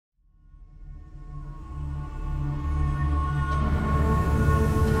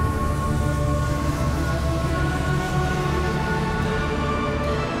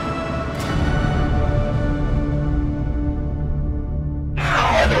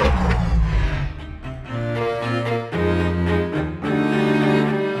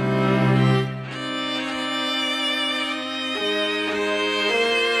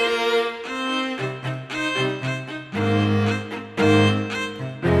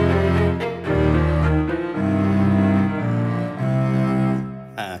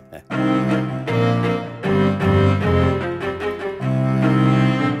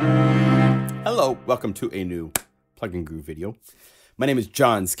welcome to a new Plugin Guru video. My name is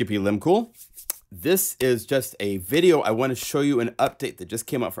John Skippy Limcool. This is just a video. I want to show you an update that just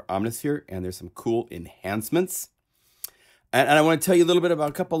came out for Omnisphere, and there's some cool enhancements. And I want to tell you a little bit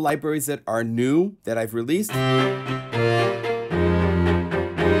about a couple libraries that are new that I've released.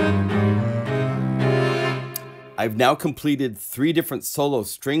 I've now completed 3 different solo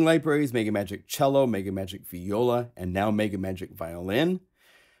string libraries: MegaMagic Cello, MegaMagic Viola, and now MegaMagic Violin.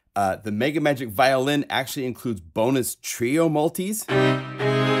 The MegaMagic Violin actually includes bonus trio multis,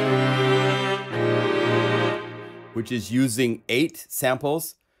 which is using 8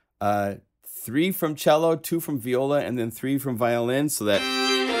 samples, 3 from cello, 2 from viola, and then 3 from violin, so that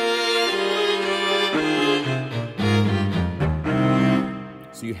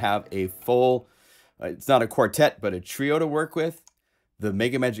you have a full, it's not a quartet, but a trio to work with. The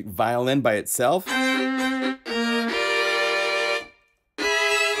MegaMagic Violin by itself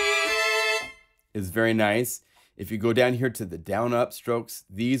is very nice. If you go down here to the down-up strokes,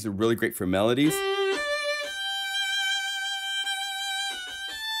 these are really great for melodies.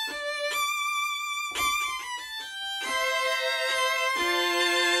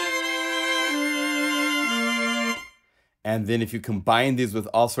 And then if you combine these with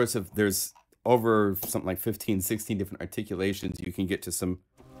all sorts of, there's over something like 15, 16 different articulations, you can get to some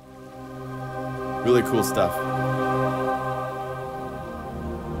really cool stuff.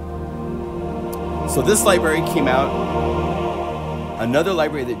 So this library came out. Another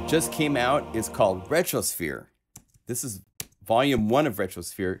library that just came out is called Retrosphere. This is volume 1 of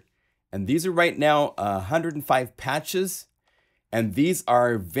Retrosphere. And these are right now 105 patches. And these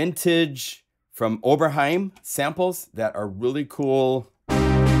are vintage from Oberheim samples that are really cool.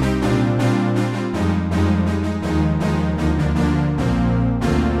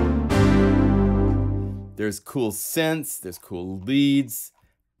 There's cool synths, there's cool leads,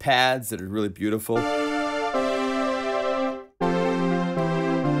 pads that are really beautiful.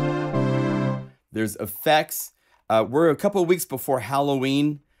 There's effects. We're a couple of weeks before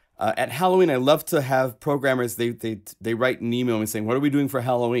Halloween. At Halloween, I love to have programmers, they write an email me saying, what are we doing for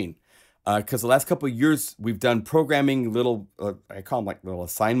Halloween? Because the last couple of years, we've done programming little, I call them like little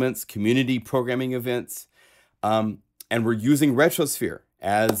assignments, community programming events. And we're using Retrosphere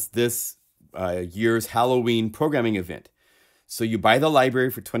as this year's Halloween programming event. So you buy the library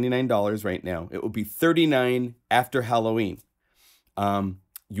for $29 right now. It will be $39 after Halloween.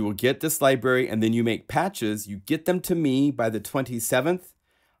 You will get this library, and then you make patches. You get them to me by the 27th.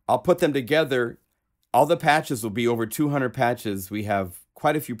 I'll put them together. All the patches will be over 200 patches. We have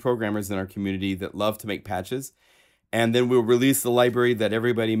quite a few programmers in our community that love to make patches. And then we'll release the library that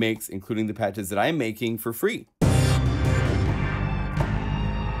everybody makes, including the patches that I'm making, for free.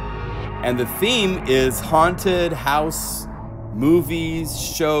 And the theme is haunted house, movies,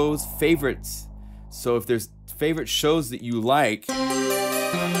 shows, favorites. So if there's favorite shows that you like, or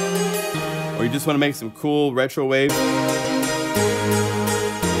you just want to make some cool retro wave,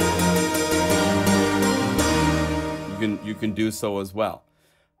 you can do so as well.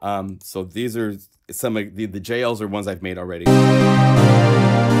 So these are some of the JLs are ones I've made already.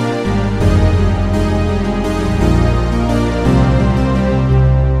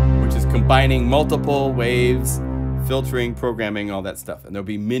 Which is combining multiple waves, filtering, programming, all that stuff. And there'll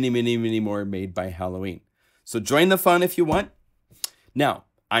be many, many, many more made by Halloween. So join the fun if you want. Now,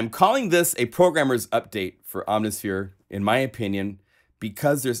 I'm calling this a programmer's update for Omnisphere, in my opinion,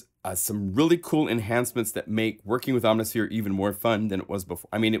 because there's some really cool enhancements that make working with Omnisphere even more fun than it was before.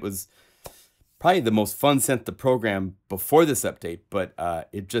 I mean, it was probably the most fun synth to program before this update, but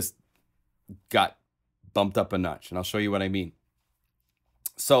it just got bumped up a notch, and I'll show you what I mean.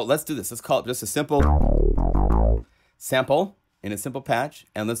 So let's do this. Let's call it just a simple sample in a simple patch,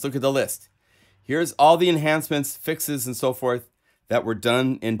 and let's look at the list. Here's all the enhancements, fixes, and so forth that were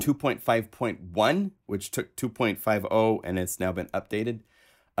done in 2.5.1, which took 2.50, and it's now been updated.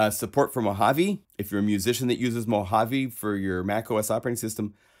 Support for Mojave. If you're a musician that uses Mojave for your macOS operating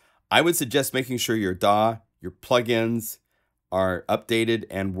system, I would suggest making sure your DAW, your plugins are updated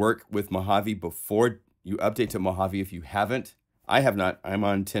and work with Mojave before you update to Mojave if you haven't. I have not. I'm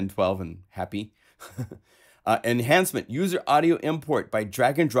on 10.12 and happy. Enhancement, user audio import by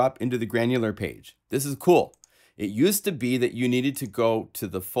drag and drop into the granular page. This is cool. It used to be that you needed to go to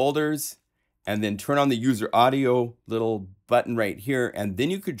the folders and then turn on the user audio little button right here, and then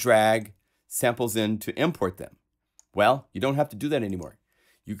you could drag samples in to import them. Well, you don't have to do that anymore.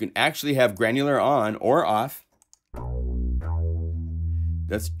 You can actually have granular on or off.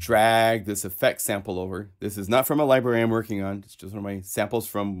 Let's drag this effect sample over. This is not from a library I'm working on. It's just one of my samples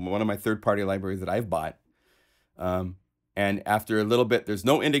from one of my third-party libraries that I've bought. And after a little bit, there's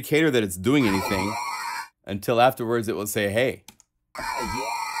no indicator that it's doing anything. until afterwards it will say, hey,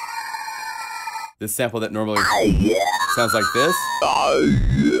 this sample that normally sounds like this.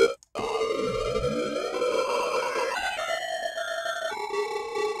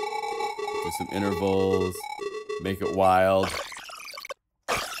 Do some intervals, make it wild.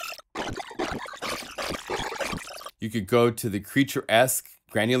 You could go to the Creature-esque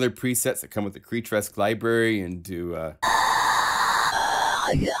granular presets that come with the Creature-esque library and do...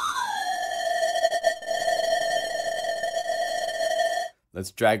 Let's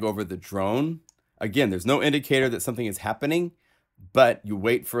drag over the drone. Again, there's no indicator that something is happening, but you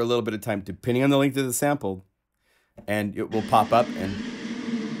wait for a little bit of time, depending on the length of the sample, and it will pop up and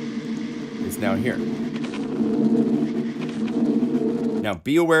it's now here. Now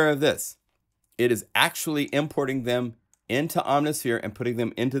be aware of this. It is actually importing them into Omnisphere and putting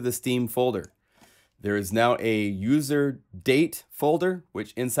them into the Steam folder. There is now a user date folder,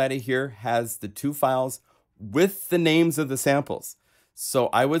 which inside of here has the 2 files with the names of the samples. So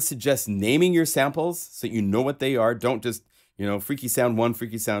I would suggest naming your samples so you know what they are. Don't just, Freaky Sound 1,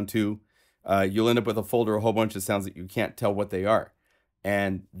 Freaky Sound 2. You'll end up with a folder, a whole bunch of sounds that you can't tell what they are.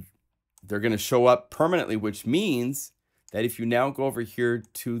 And they're going to show up permanently, which means that if you now go over here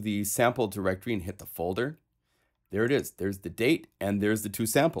to the sample directory and hit the folder, there it is. There's the date and there's the 2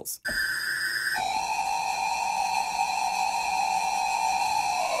 samples.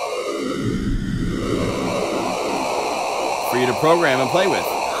 For you to program and play with.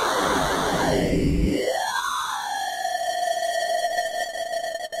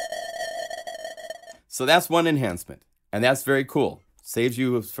 So that's one enhancement, and that's very cool. Saves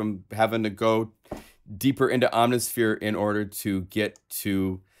you from having to go deeper into Omnisphere in order to get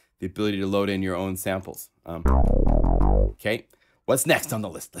to the ability to load in your own samples. Okay, what's next on the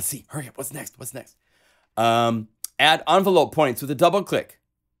list? Let's see. Hurry up. What's next? What's next? Add envelope points with a double click.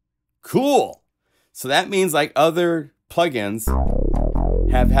 Cool. So that means like other plugins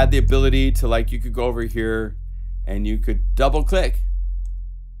have had the ability to, like, you could go over here and you could double click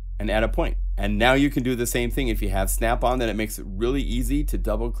and add a point. And now you can do the same thing if you have Snap on, then it makes it really easy to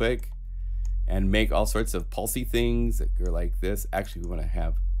double click and make all sorts of pulsy things that are like this. Actually, we want to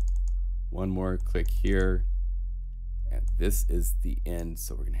have one more click here. And this is the end.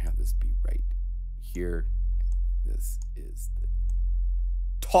 So we're going to have this be right here. This is the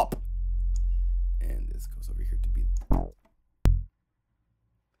top. And this goes over here to be. And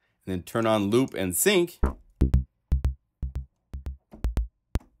then turn on loop and sync.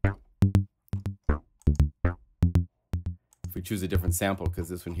 If we choose a different sample, because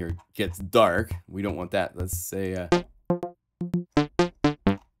this one here gets dark, we don't want that. Let's say,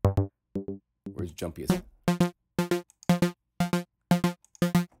 where's Jumpiest?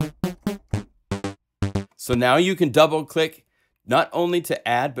 So now you can double click not only to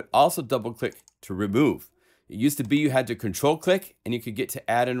add, but also double click to remove. It used to be you had to control click and you could get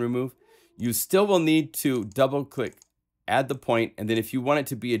to add and remove. You still will need to double click, add the point, and then if you want it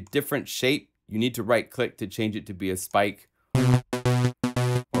to be a different shape, you need to right click to change it to be a spike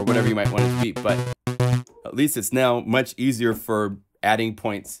or whatever you might want it to be. But at least it's now much easier for adding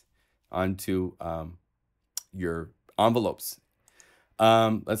points onto your envelopes.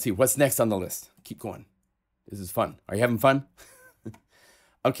 Let's see, what's next on the list? Keep going. This is fun. Are you having fun?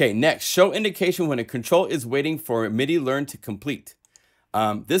 Okay, next, show indication when a control is waiting for MIDI learn to complete.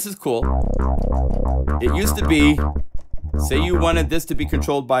 This is cool. It used to be, say you wanted this to be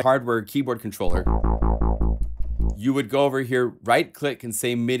controlled by hardware keyboard controller. You would go over here, right click and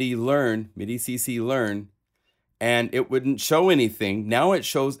say MIDI learn, MIDI CC learn, and it wouldn't show anything. Now it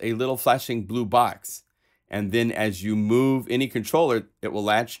shows a little flashing blue box. And then as you move any controller, it will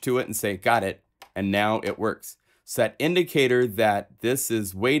latch to it and say, got it. And now it works. So that indicator that this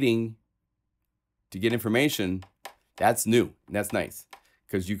is waiting to get information, that's new. And that's nice.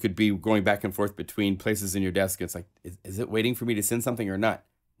 Because you could be going back and forth between places in your desk. It's like, is it waiting for me to send something or not?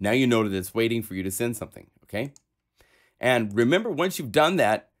 Now you know that it's waiting for you to send something, okay? And remember, once you've done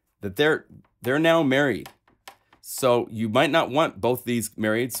that, they're now married. So you might not want both these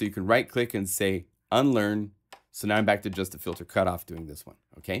married, so you can right click and say unlearn. So now I'm back to just the filter cutoff doing this one,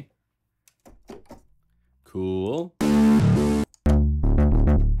 okay? Cool.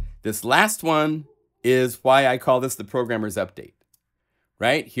 This last one is why I call this the programmer's update.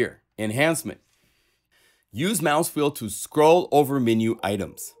 Right here, enhancement. Use mouse wheel to scroll over menu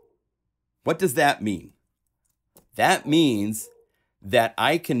items. What does that mean? That means that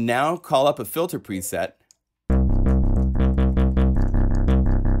I can now call up a filter preset.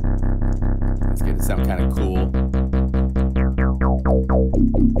 Let's get it to sound kind of cool.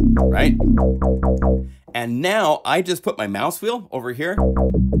 Right? And now I just put my mouse wheel over here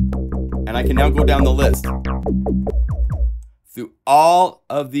and I can now go down the list. through all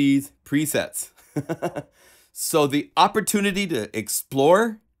of these presets. So the opportunity to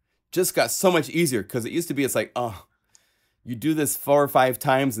explore just got so much easier, because it used to be, it's like, oh, you do this 4 or 5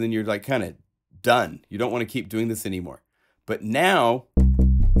 times and then you're like kind of done. You don't want to keep doing this anymore. But now,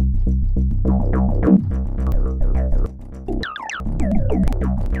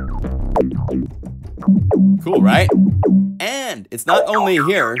 cool, right? And it's not only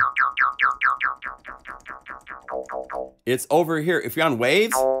here, it's over here. If you're on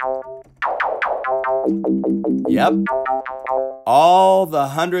waves, yep, all the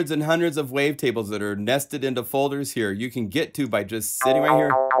hundreds and hundreds of wavetables that are nested into folders here, you can get to by just sitting right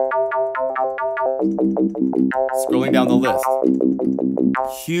here, scrolling down the list.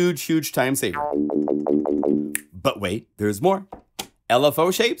 Huge, huge time saver. But wait, there's more.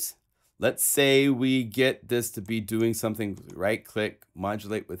 LFO shapes. Let's say we get this to be doing something. Right click,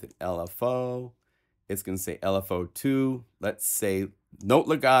 modulate with an LFO. It's going to say LFO2. Let's say note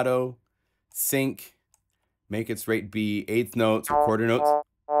legato, sync, make its rate be 1/8 notes or quarter notes.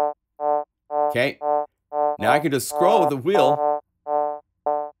 Okay. Now I can just scroll with the wheel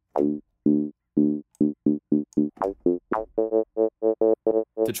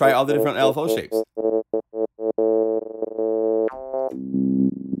to try all the different LFO shapes.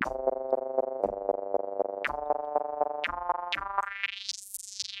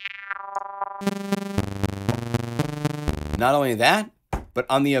 Not only that, but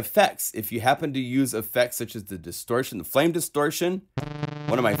on the effects, if you happen to use effects such as the distortion, the flame distortion,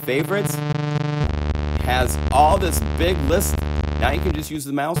 one of my favorites, has all this big list. Now you can just use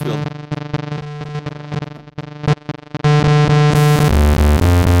the mouse wheel.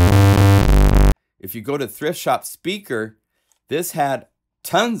 If you go to Thrift Shop Speaker, this had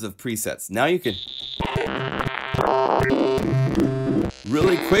tons of presets. Now you can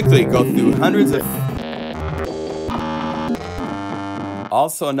really quickly go through hundreds of.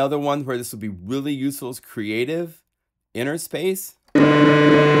 Also, another one where this would be really useful is creative inner space.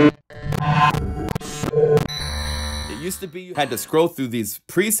 It used to be you had to scroll through these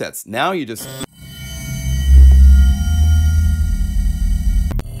presets. Now you just. So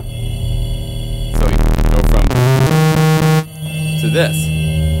you go from to this.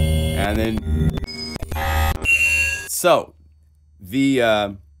 And then. So the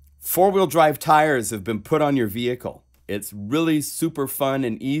 4-wheel drive tires have been put on your vehicle. It's really super fun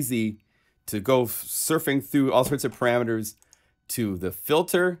and easy to go surfing through all sorts of parameters, to the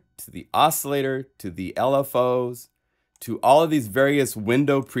filter, to the oscillator, to the LFOs, to all of these various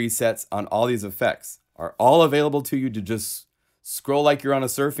window presets on all these effects are all available to you to just scroll like you're on a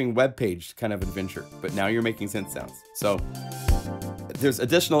surfing web page kind of adventure. But now you're making synth sounds. So there's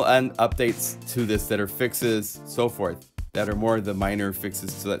additional updates to this that are fixes, so forth, that are more the minor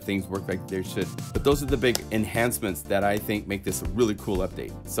fixes so that things work like they should. But those are the big enhancements that I think make this a really cool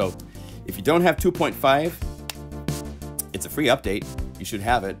update. So if you don't have 2.5, it's a free update. You should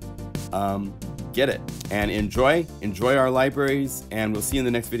have it. Get it and enjoy our libraries, and we'll see you in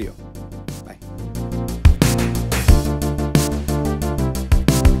the next video.